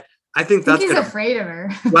be like, I think that's he's afraid of her.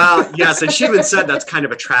 Well, yes. And she even said that's kind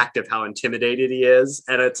of attractive how intimidated he is.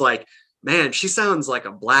 And it's like, man, she sounds like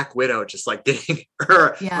a black widow, just like getting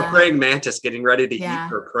her a praying mantis getting ready to eat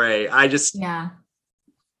her prey. I just,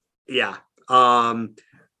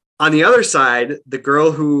 on the other side, the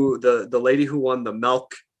girl who, the lady who won the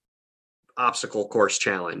milk obstacle course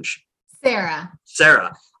challenge,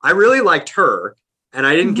 Sarah, I really liked her, and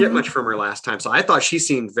I didn't get much from her last time. So I thought she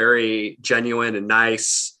seemed very genuine and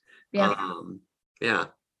nice. What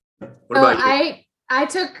about you? I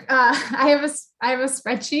took, I have a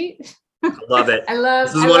spreadsheet. I love it.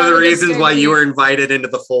 This is one of the reasons why you were invited into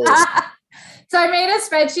the fold. So I made a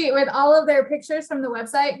spreadsheet with all of their pictures from the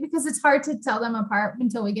website because it's hard to tell them apart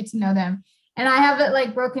until we get to know them. And I have it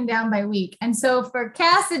like broken down by week. And so for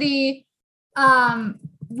Cassidy,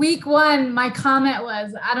 week 1, my comment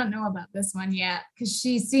was, I don't know about this one yet, because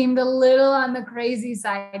she seemed a little on the crazy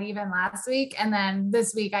side even last week. And then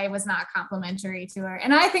this week I was not complimentary to her.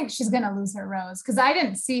 And I think she's going to lose her rose because I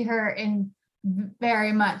didn't see her in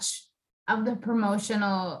very much of the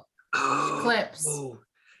promotional clips.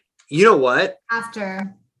 You know what?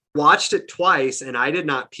 After watched it twice, and I did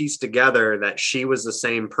not piece together that she was the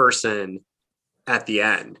same person at the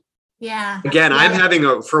end. Yeah. Again, I'm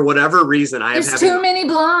having for whatever reason, There's too many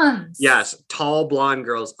blondes. Yes, tall blonde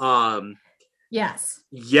girls.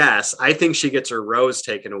 Yes, I think she gets her rose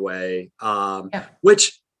taken away.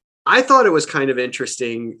 Which I thought it was kind of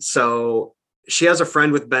interesting. So she has a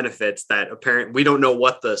friend with benefits that apparently we don't know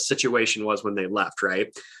what the situation was when they left, right?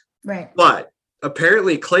 Right. But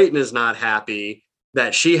apparently Clayton is not happy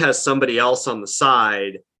that she has somebody else on the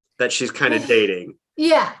side that she's kind of dating.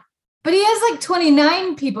 Yeah. But he has like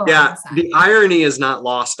 29 people. Yeah. The irony is not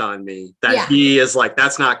lost on me that he is like,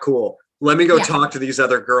 that's not cool. Let me go talk to these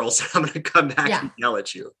other girls. I'm going to come back and yell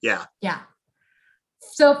at you. Yeah. Yeah.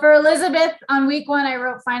 So for Elizabeth on week 1, I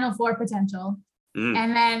wrote Final 4 potential.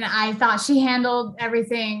 And then I thought she handled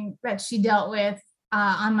everything that she dealt with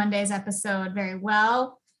on Monday's episode very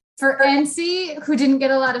well. For NC, who didn't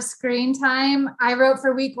get a lot of screen time, I wrote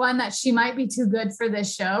for week 1 that she might be too good for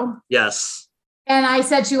this show. Yes. And I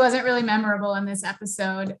said she wasn't really memorable in this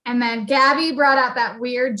episode. And then Gabby brought out that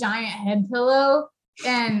weird giant head pillow.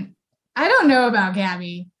 And I don't know about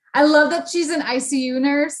Gabby. I love that she's an ICU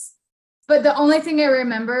nurse. But the only thing I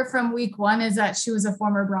remember from week 1 is that she was a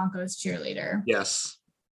former Broncos cheerleader. Yes.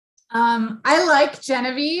 I like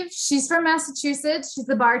Genevieve. She's from Massachusetts. She's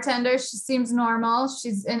the bartender. She seems normal.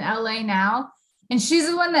 She's in LA now. And she's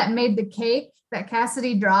the one that made the cake that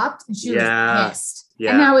Cassidy dropped. And she was pissed.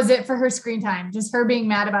 Yeah. And that was it for her screen time. Just her being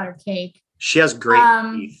mad about her cake. She has great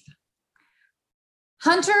teeth.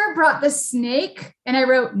 Hunter brought the snake. And I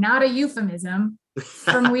wrote, not a euphemism,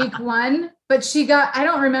 from week 1. But I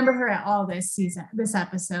don't remember her at all this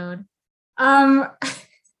episode.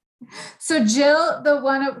 So Jill, the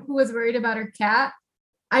one who was worried about her cat,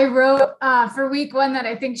 I wrote for week 1 that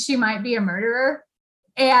I think she might be a murderer.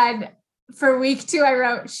 And for week 2, I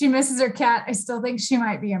wrote, she misses her cat. I still think she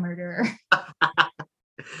might be a murderer.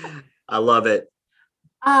 I love it.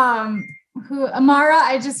 Amara,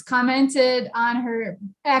 I just commented on her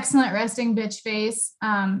excellent resting bitch face.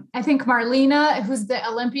 I think Marlena, who's the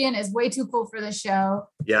Olympian, is way too cool for the show.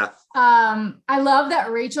 Yeah. I love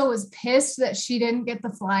that Rachel was pissed that she didn't get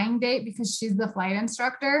the flying date because she's the flight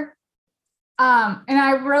instructor. And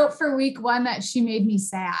I wrote for week 1 that she made me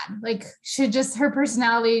sad. Like her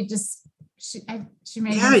personality she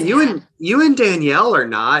made me sad. you and Danielle are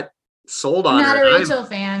not sold on her. I'm not a Rachel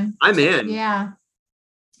fan. I'm in. Yeah.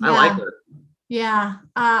 I like her. Yeah.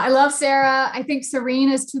 I love Sarah. I think Serene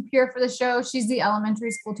is too pure for the show. She's the elementary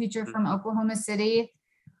school teacher from Oklahoma City.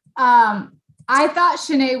 I thought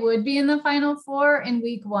Shanae would be in the final 4 in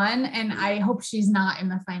week 1, and I hope she's not in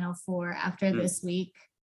the final 4 after this week.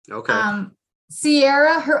 Okay.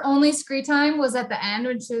 Sierra, her only screen time was at the end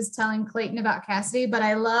when she was telling Clayton about Cassidy, but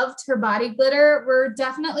I loved her body glitter. We're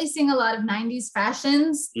definitely seeing a lot of 90s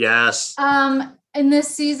fashions. Yes. In this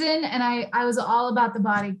season, and I was all about the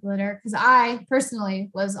body glitter because I personally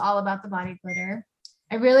was all about the body glitter.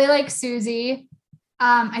 I really like Susie.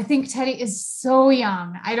 I think Teddy is so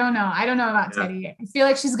young. I don't know about Teddy. I feel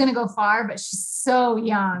like she's gonna go far, but she's so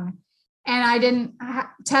young. And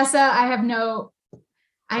Tessa,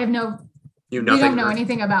 we don't know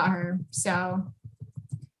anything about her. So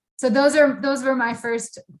those were my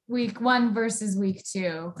first week 1 versus week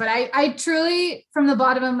 2. But I truly, from the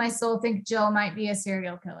bottom of my soul, think Jill might be a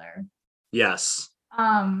serial killer. Yes.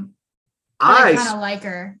 I kind of like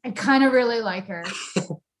her. I kind of really like her.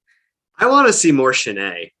 I want to see more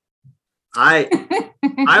Shanae.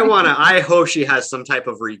 I hope she has some type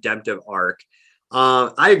of redemptive arc.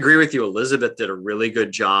 I agree with you. Elizabeth did a really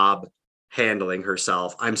good job handling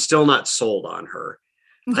herself. I'm still not sold on her.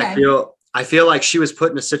 Okay. I feel like she was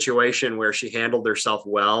put in a situation where she handled herself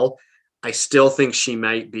well. I still think she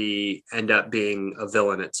might end up being a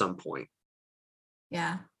villain at some point.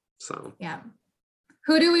 Yeah. So, yeah.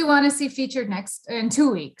 Who do we want to see featured next in 2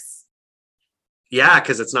 weeks? Yeah,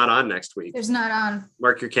 because it's not on next week. It's not on.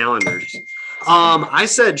 Mark your calendars. I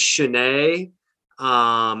said Shanae.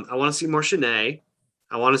 I want to see more Shanae.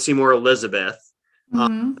 I want to see more Elizabeth.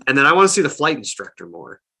 And then I want to see the flight instructor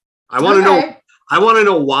more. I want to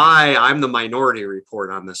know why I'm the minority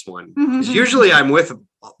report on this one. Usually I'm with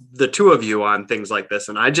the two of you on things like this.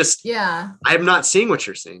 And I'm not seeing what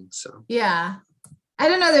you're seeing. So yeah, I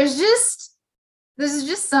don't know. This is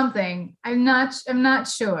just something. I'm not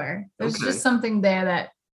sure. There's just something there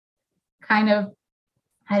that kind of,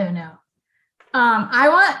 I don't know. I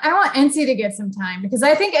want NC to get some time because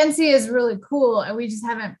I think NC is really cool and we just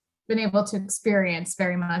haven't been able to experience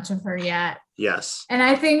very much of her yet. Yes. And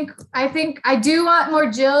I think I do want more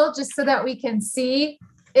Jill just so that we can see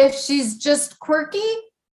if she's just quirky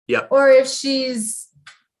or if she's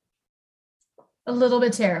a little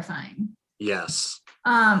bit terrifying. Yes.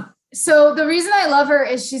 So the reason I love her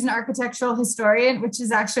is she's an architectural historian, which is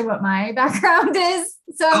actually what my background is.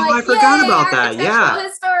 So I forgot about that. Yeah.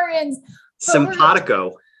 Historians.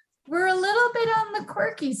 Simpatico. We're a little bit on the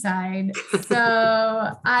quirky side.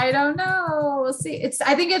 So I don't know. We'll see.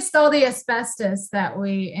 I think it's all the asbestos that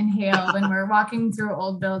we inhale when we're walking through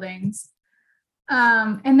old buildings.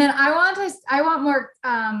 And then I want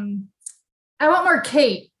more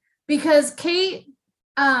Kate, because Kate,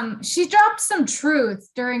 she dropped some truth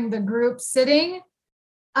during the group sitting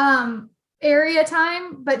area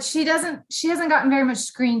time, but she hasn't gotten very much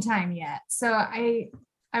screen time yet. So I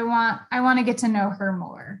want to get to know her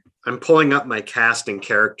more. I'm pulling up my cast and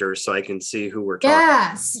characters so I can see who we're talking.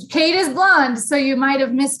 Yes, Kate is blonde, so you might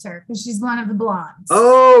have missed her because she's one of the blondes.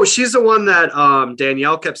 Oh, she's the one that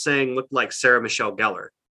Danielle kept saying looked like Sarah Michelle Gellar.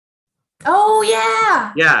 Oh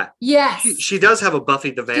yeah. Yeah. Yes. She does have a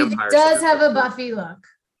Buffy the Vampire. She does have a Buffy look.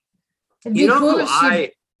 You know who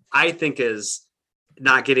I think is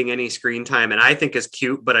not getting any screen time and I think is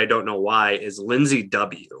cute, but I don't know why, is Lindsay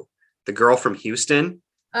W., the girl from Houston.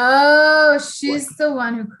 Oh, she's the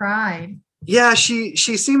one who cried. Yeah, she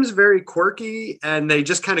seems very quirky and they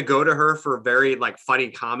just kind of go to her for very like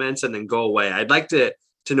funny comments and then go away. I'd like to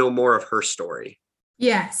know more of her story.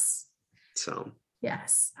 Yes. So.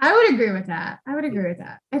 Yes, I would agree with that.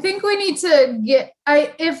 I think we need to get,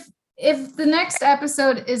 if the next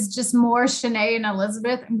episode is just more Shanae and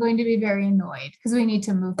Elizabeth, I'm going to be very annoyed because we need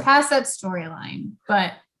to move past that storyline.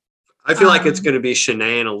 But I feel like it's going to be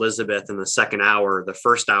Shanae and Elizabeth in the second hour. The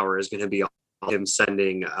first hour is going to be him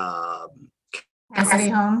sending Cassidy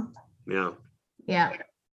home. Yeah. Yeah.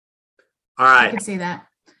 All I right. could see that.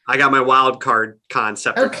 I got my wild card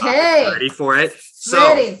concept. Okay. Ready for it? So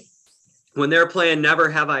Ready. when they're playing Never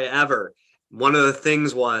Have I Ever, one of the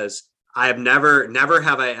things was never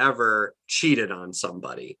have I ever cheated on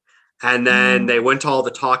somebody. And then they went to all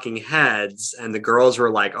the talking heads and the girls were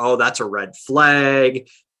like, oh, that's a red flag.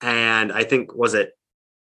 And I think, was it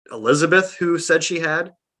Elizabeth who said she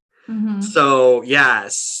had? Mm-hmm. So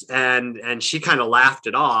yes. And she kind of laughed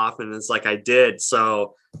it off and it's like, I did.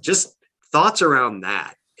 So just thoughts around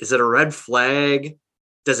that. Is it a red flag?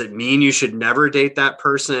 Does it mean you should never date that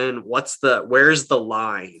person? Where's the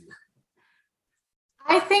line?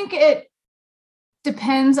 I think it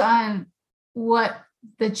depends on what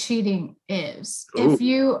the cheating is. Ooh, if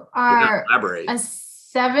you are elaborate. a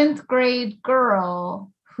 7th grade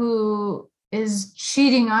girl who is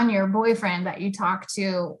cheating on your boyfriend that you talk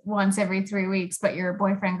to once every 3 weeks, but your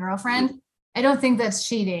boyfriend, girlfriend, I don't think that's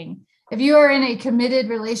cheating. If you are in a committed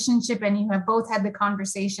relationship and you have both had the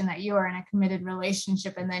conversation that you are in a committed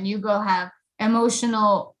relationship, and then you go have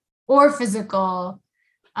emotional or physical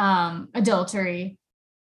adultery,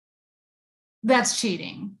 that's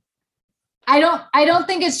cheating. I don't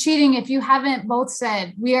think it's cheating if you haven't both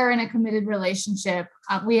said we are in a committed relationship.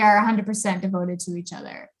 We are 100% devoted to each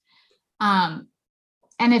other. And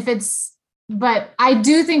but I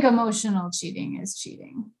do think emotional cheating is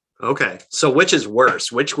cheating. Okay. So which is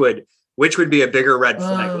worse? Which would be a bigger red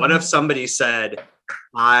flag? What if somebody said,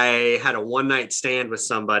 I had a one night stand with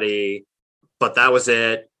somebody, but that was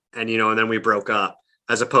it. And, and then we broke up,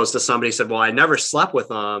 as opposed to somebody said, well, I never slept with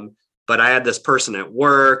them, but I had this person at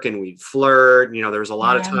work and we'd flirt. There was a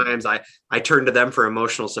lot of times I turned to them for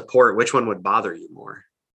emotional support. Which one would bother you more?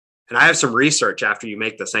 And I have some research after you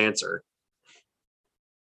make this answer.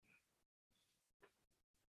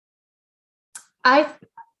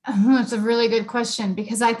 It's a really good question,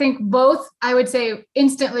 because I think both, I would say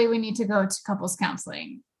instantly we need to go to couples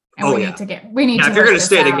counseling. And we need to if you're going to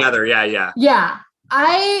stay together. Yeah. Yeah.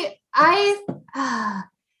 I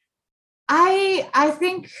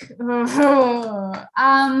think,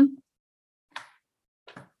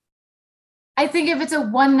 I think if it's a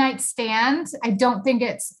one night stand, I don't think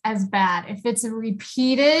it's as bad. If it's a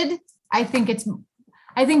repeated, I think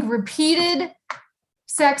repeated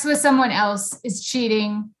sex with someone else is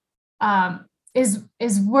cheating,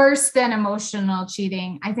 is worse than emotional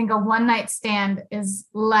cheating. I think a one night stand is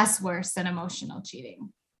less worse than emotional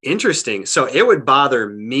cheating. Interesting. So it would bother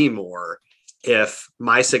me more if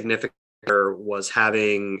my significant other was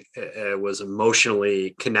was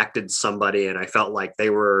emotionally connected to somebody, and I felt like they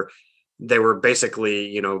were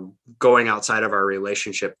basically, going outside of our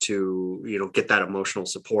relationship to, get that emotional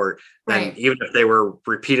support. Right. And even if they were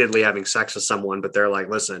repeatedly having sex with someone, but they're like,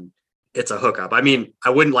 listen, it's a hookup. I mean, I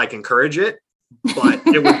wouldn't encourage it, but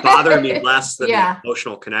it would bother me less than the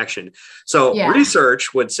emotional connection. So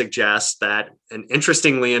research would suggest that, and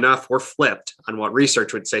interestingly enough, we're flipped on what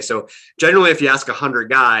research would say. So generally, if you ask 100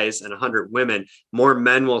 guys and 100 women, more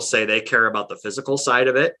men will say they care about the physical side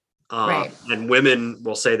of it. And women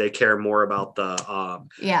will say they care more about the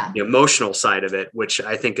emotional side of it, which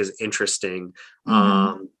I think is interesting.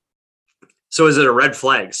 Mm-hmm. So is it a red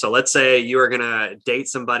flag? So let's say you are going to date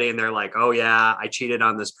somebody and they're like, oh yeah, I cheated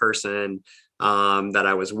on this person that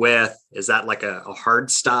I was with. Is that like a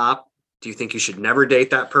hard stop? Do you think you should never date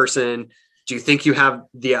that person? Do you think you have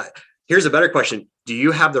here's a better question. Do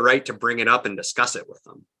you have the right to bring it up and discuss it with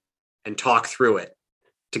them and talk through it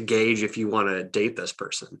to gauge if you want to date this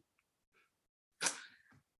person?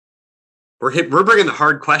 We're bringing the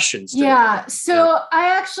hard questions. Yeah. So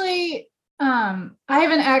I actually, I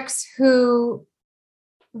have an ex who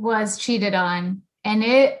was cheated on, and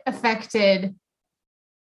it affected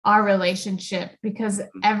our relationship because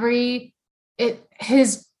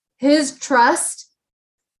his trust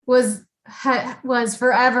was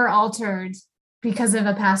forever altered because of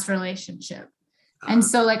a past relationship. And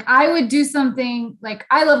so I would do something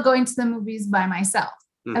I love going to the movies by myself.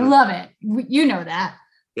 Mm-hmm. I love it. You know that.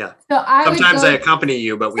 Yeah. So sometimes I accompany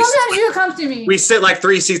you, but sometimes you accompany me. We sit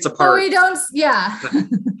 3 seats apart. But we don't. Yeah.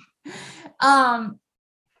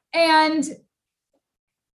 And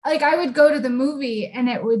I would go to the movie, and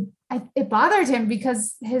it bothered him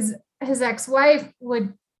because his ex-wife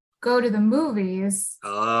would go to the movies.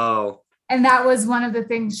 Oh. And that was one of the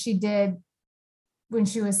things she did when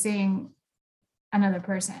she was seeing another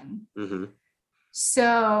person. Mm-hmm.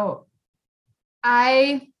 So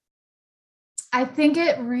I think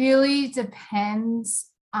it really depends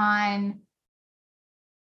on,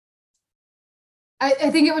 I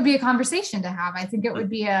think it would be a conversation to have. I think it would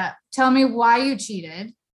be tell me why you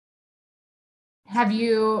cheated. Have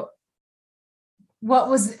you what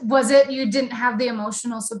was it you didn't have the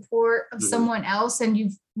emotional support of someone else and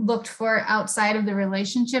you've looked for outside of the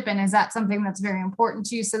relationship? And is that something that's very important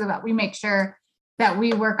to you so that we make sure that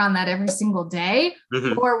we work on that every single day?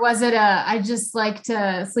 Or was it I just like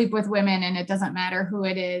to sleep with women and it doesn't matter who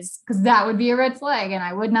it is? Because that would be a red flag and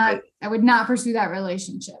I would not pursue that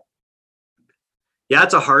relationship. Yeah,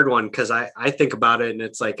 it's a hard one because I think about it and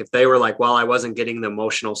it's like, if they were like, well, I wasn't getting the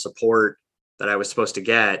emotional support that I was supposed to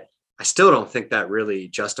get, I still don't think that really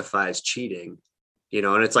justifies cheating,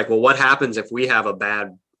 and it's like, well, what happens if we have a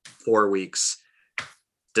bad 4 weeks?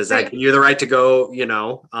 Does that give you the right to go,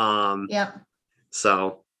 Yep.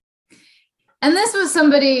 So. And this was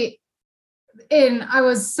somebody I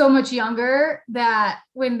was so much younger that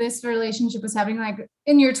when this relationship was happening, like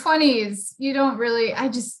in your 20s, you don't really, I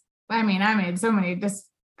made so many just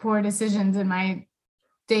poor decisions in my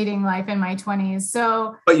dating life in my 20s.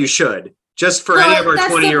 So. But you should. Just for any of our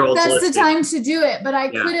 20-year-olds. That's listening. the time to do it. But I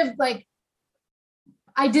could have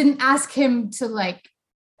I didn't ask him to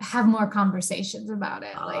have more conversations about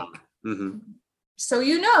it. So,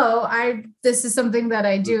 this is something that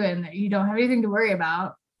I do and that you don't have anything to worry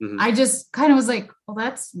about. I just kind of was like, well,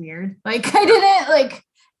 that's weird. I didn't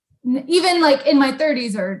even in my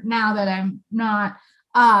 30s or now that I'm not,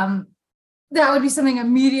 that would be something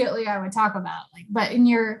immediately I would talk about. But in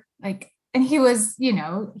your and he was,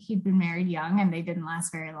 he'd been married young and they didn't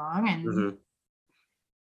last very long. And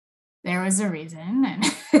there was a reason. And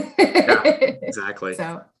yeah, exactly.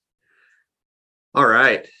 So. All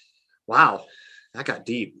right. Wow. That got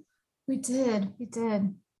deep. We did.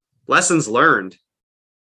 Lessons learned.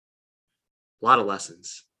 A lot of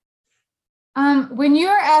lessons. When you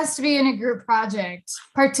are asked to be in a group project,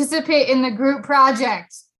 participate in the group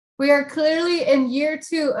project. We are clearly in year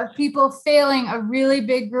 2 of people failing a really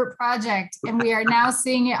big group project, and we are now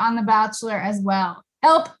seeing it on The Bachelor as well.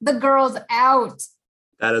 Help the girls out.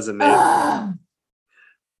 That is amazing.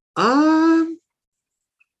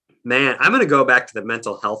 Man, I'm going to go back to the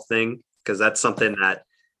mental health thing because that's something that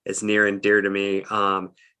is near and dear to me. I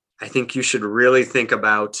think you should really think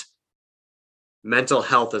about mental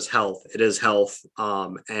health as health. It is health.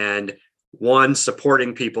 And one,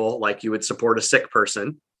 supporting people like you would support a sick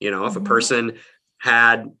person. If a person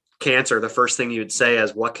had cancer, the first thing you'd say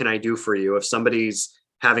is, what can I do for you? If somebody's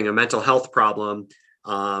having a mental health problem,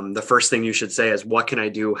 the first thing you should say is, what can I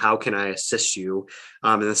do? How can I assist you?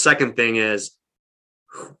 And the second thing is,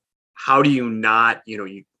 how do you not,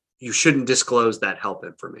 you shouldn't disclose that help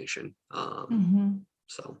information.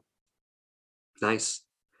 So nice.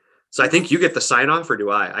 So I think you get the sign off, or do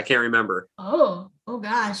I? I can't remember. Oh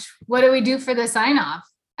gosh. What do we do for the sign off?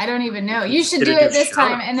 I don't even know. You should do it this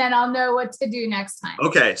time and then I'll know what to do next time.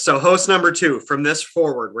 Okay. So host number 2, from this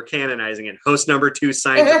forward, we're canonizing it. Host number 2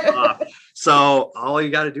 signs off. So all you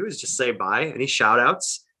got to do is just say bye. Any shout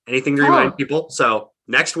outs, anything to remind people. So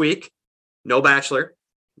next week, no Bachelor.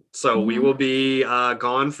 So we will be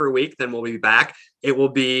gone for a week. Then we'll be back. It will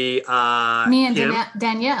be me and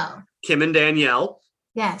Danielle. Kim and Danielle.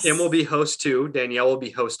 Yes. Kim will be host 2. Danielle will be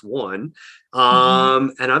host 1.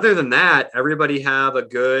 And other than that, everybody have a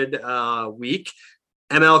good week.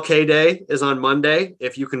 MLK Day is on Monday.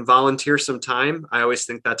 If you can volunteer some time, I always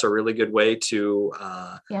think that's a really good way to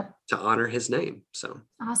honor his name. So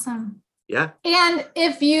awesome. Yeah. And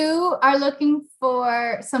if you are looking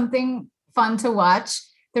for something fun to watch,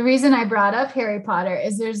 the reason I brought up Harry Potter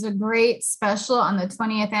is there's a great special on the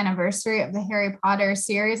 20th anniversary of the Harry Potter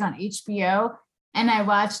series on HBO. And I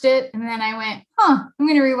watched it and then I went, I'm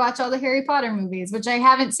going to rewatch all the Harry Potter movies, which I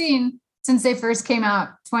haven't seen since they first came out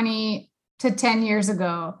 20 to 10 years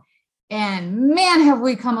ago. And man, have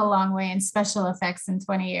we come a long way in special effects in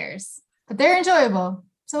 20 years, but they're enjoyable.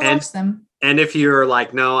 So watch them. And if you're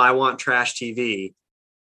like, no, I want trash TV,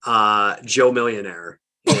 Joe Millionaire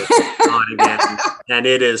is on again. And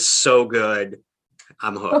it is so good.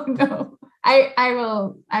 I'm hooked. Oh, no. I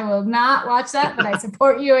will not watch that, but I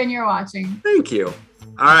support you and your watching. Thank you.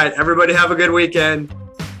 All right, everybody have a good weekend.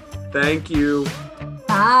 Thank you.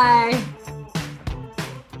 Bye.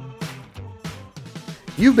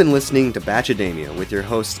 You've been listening to Batchademia with your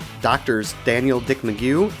hosts, Doctors Daniel Dick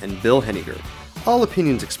McGew and Bill Henniger. All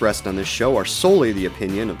opinions expressed on this show are solely the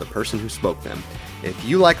opinion of the person who spoke them. If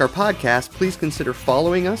you like our podcast, please consider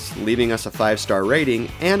following us, leaving us a 5-star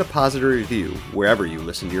rating, and a positive review wherever you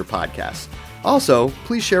listen to your podcasts. Also,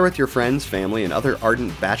 please share with your friends, family, and other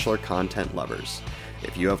ardent Bachelor content lovers.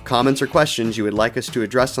 If you have comments or questions you would like us to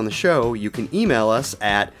address on the show, you can email us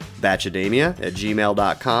at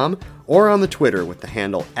batchademia@gmail.com or on the Twitter with the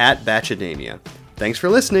handle @batchademia. Thanks for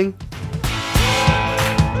listening.